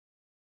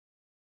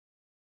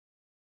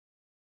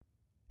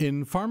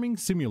In Farming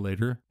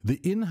Simulator, the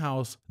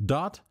in-house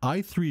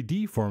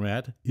 .i3d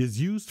format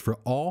is used for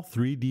all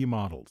 3D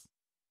models.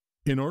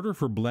 In order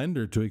for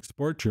Blender to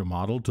export your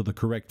model to the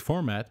correct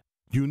format,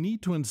 you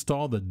need to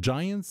install the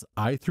Giants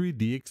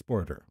i3d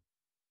exporter.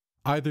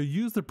 Either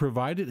use the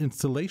provided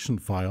installation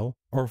file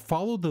or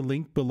follow the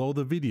link below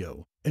the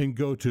video and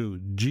go to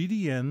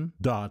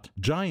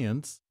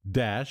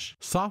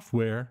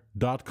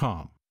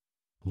gdn.giants-software.com.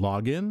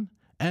 Log in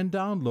and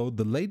download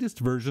the latest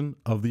version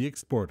of the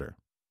exporter.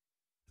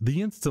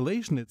 The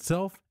installation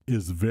itself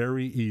is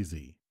very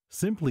easy.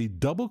 Simply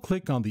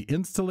double-click on the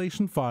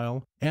installation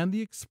file and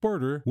the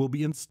exporter will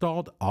be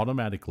installed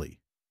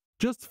automatically.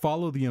 Just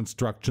follow the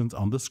instructions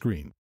on the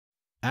screen.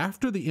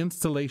 After the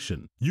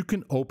installation, you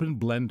can open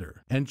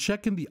Blender and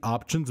check in the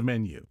Options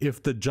menu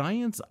if the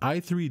Giants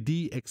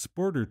i3d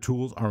exporter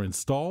tools are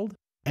installed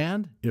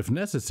and, if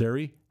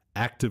necessary,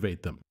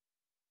 activate them.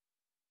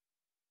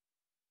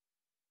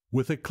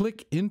 With a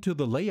click into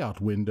the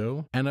Layout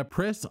window and a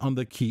press on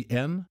the key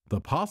N, the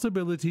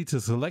possibility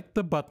to select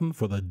the button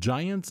for the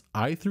Giants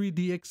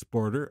i3d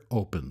exporter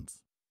opens.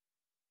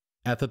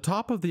 At the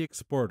top of the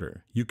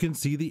exporter, you can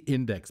see the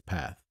index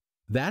path.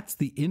 That's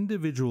the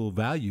individual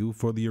value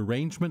for the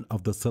arrangement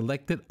of the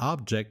selected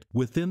object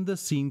within the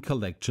scene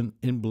collection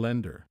in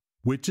Blender,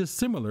 which is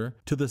similar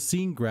to the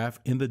scene graph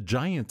in the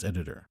Giants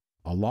editor,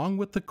 along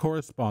with the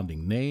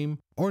corresponding name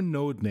or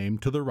node name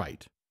to the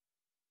right.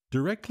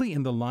 Directly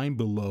in the line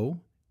below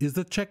is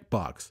the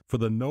checkbox for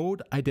the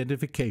node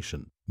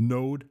identification,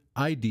 node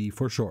ID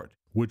for short,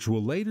 which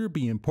will later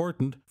be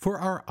important for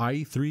our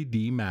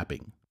i3d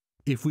mapping.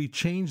 If we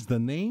change the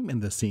name in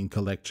the scene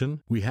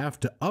collection, we have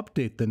to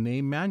update the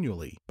name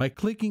manually by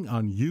clicking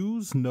on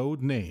Use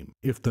Node Name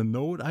if the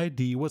node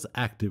ID was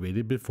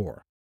activated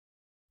before.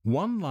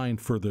 One line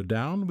further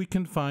down, we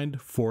can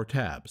find 4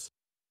 tabs: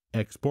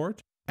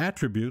 Export,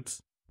 Attributes,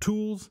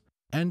 Tools,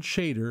 and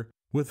Shader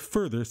with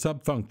further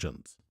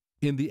subfunctions.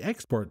 In the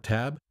Export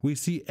tab, we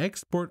see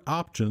export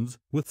options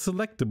with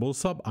selectable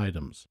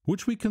sub-items,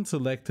 which we can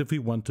select if we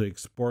want to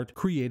export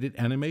created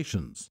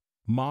animations,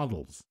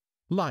 models,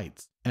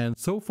 lights, and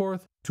so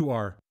forth to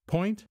our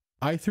point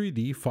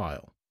i3d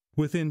file.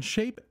 Within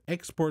Shape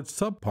Export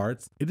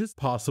subparts, it is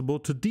possible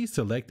to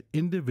deselect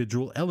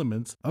individual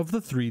elements of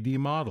the 3D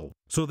model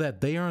so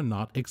that they are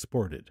not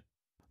exported.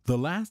 The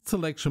last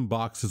selection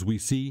boxes we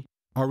see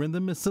are in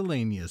the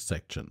Miscellaneous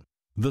section.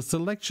 The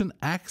selection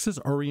axis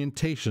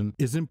orientation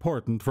is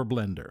important for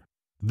Blender.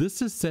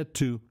 This is set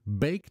to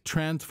Bake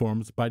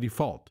Transforms by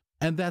default,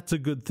 and that's a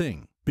good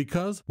thing,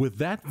 because with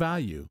that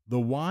value, the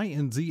Y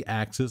and Z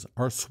axes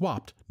are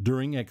swapped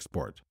during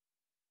export.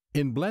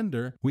 In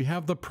Blender, we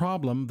have the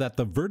problem that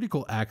the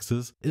vertical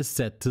axis is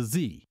set to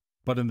Z,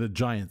 but in the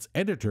Giants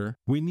editor,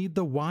 we need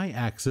the Y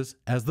axis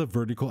as the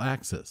vertical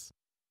axis.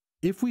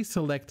 If we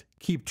select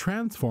Keep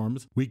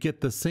Transforms, we get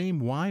the same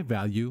Y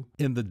value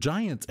in the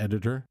Giants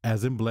editor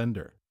as in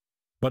Blender.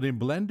 But in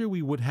Blender,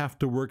 we would have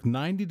to work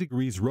 90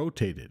 degrees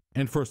rotated,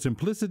 and for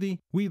simplicity,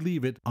 we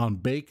leave it on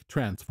Bake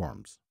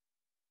Transforms.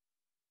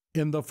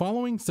 In the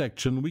following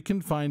section, we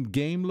can find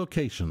Game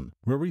Location,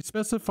 where we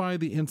specify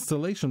the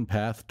installation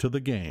path to the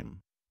game.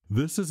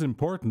 This is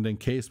important in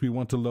case we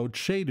want to load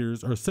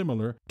shaders or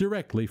similar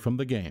directly from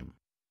the game.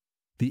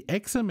 The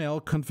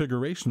XML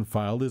configuration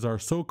file is our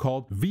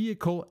so-called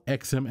vehicle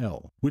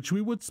XML, which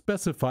we would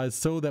specify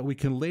so that we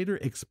can later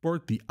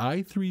export the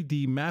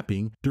i3d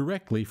mapping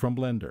directly from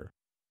Blender.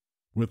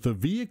 With the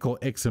vehicle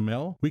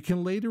XML, we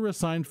can later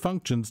assign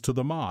functions to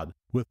the mod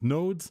with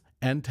nodes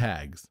and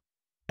tags.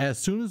 As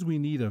soon as we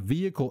need a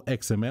vehicle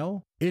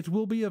XML, it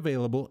will be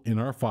available in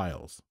our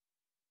files.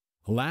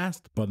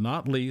 Last but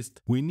not least,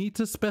 we need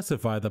to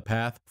specify the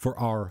path for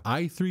our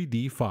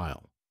i3d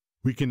file.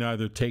 We can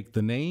either take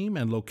the name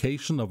and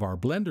location of our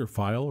Blender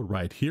file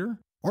right here,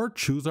 or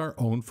choose our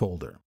own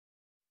folder.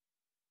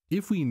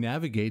 If we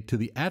navigate to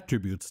the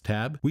Attributes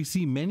tab, we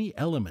see many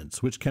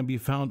elements which can be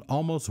found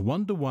almost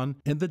one-to-one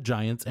in the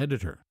Giants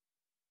editor.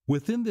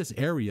 Within this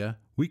area,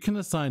 we can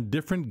assign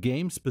different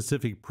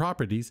game-specific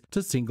properties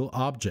to single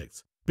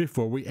objects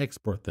before we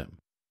export them.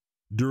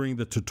 During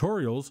the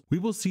tutorials, we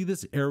will see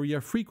this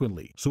area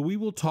frequently, so we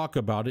will talk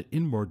about it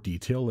in more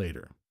detail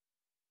later.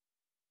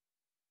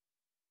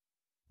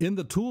 In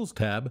the Tools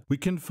tab, we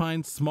can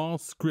find small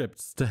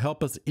scripts to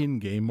help us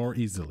in-game more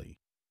easily.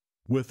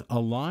 With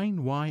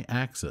Align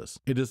Y-axis,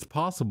 it is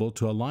possible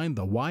to align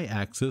the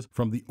Y-axis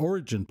from the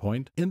origin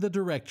point in the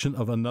direction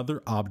of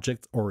another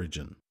object's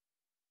origin.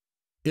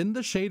 In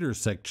the Shaders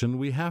section,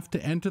 we have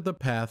to enter the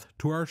path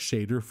to our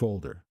shader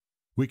folder.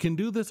 We can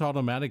do this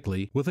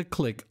automatically with a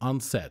click on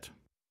Set.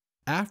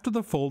 After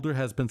the folder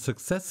has been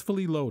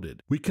successfully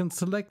loaded, we can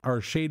select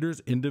our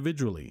shaders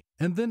individually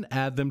and then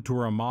add them to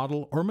our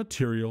model or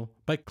material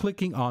by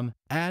clicking on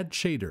Add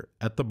Shader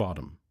at the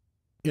bottom.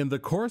 In the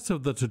course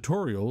of the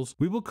tutorials,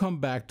 we will come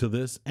back to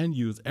this and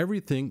use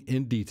everything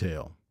in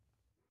detail.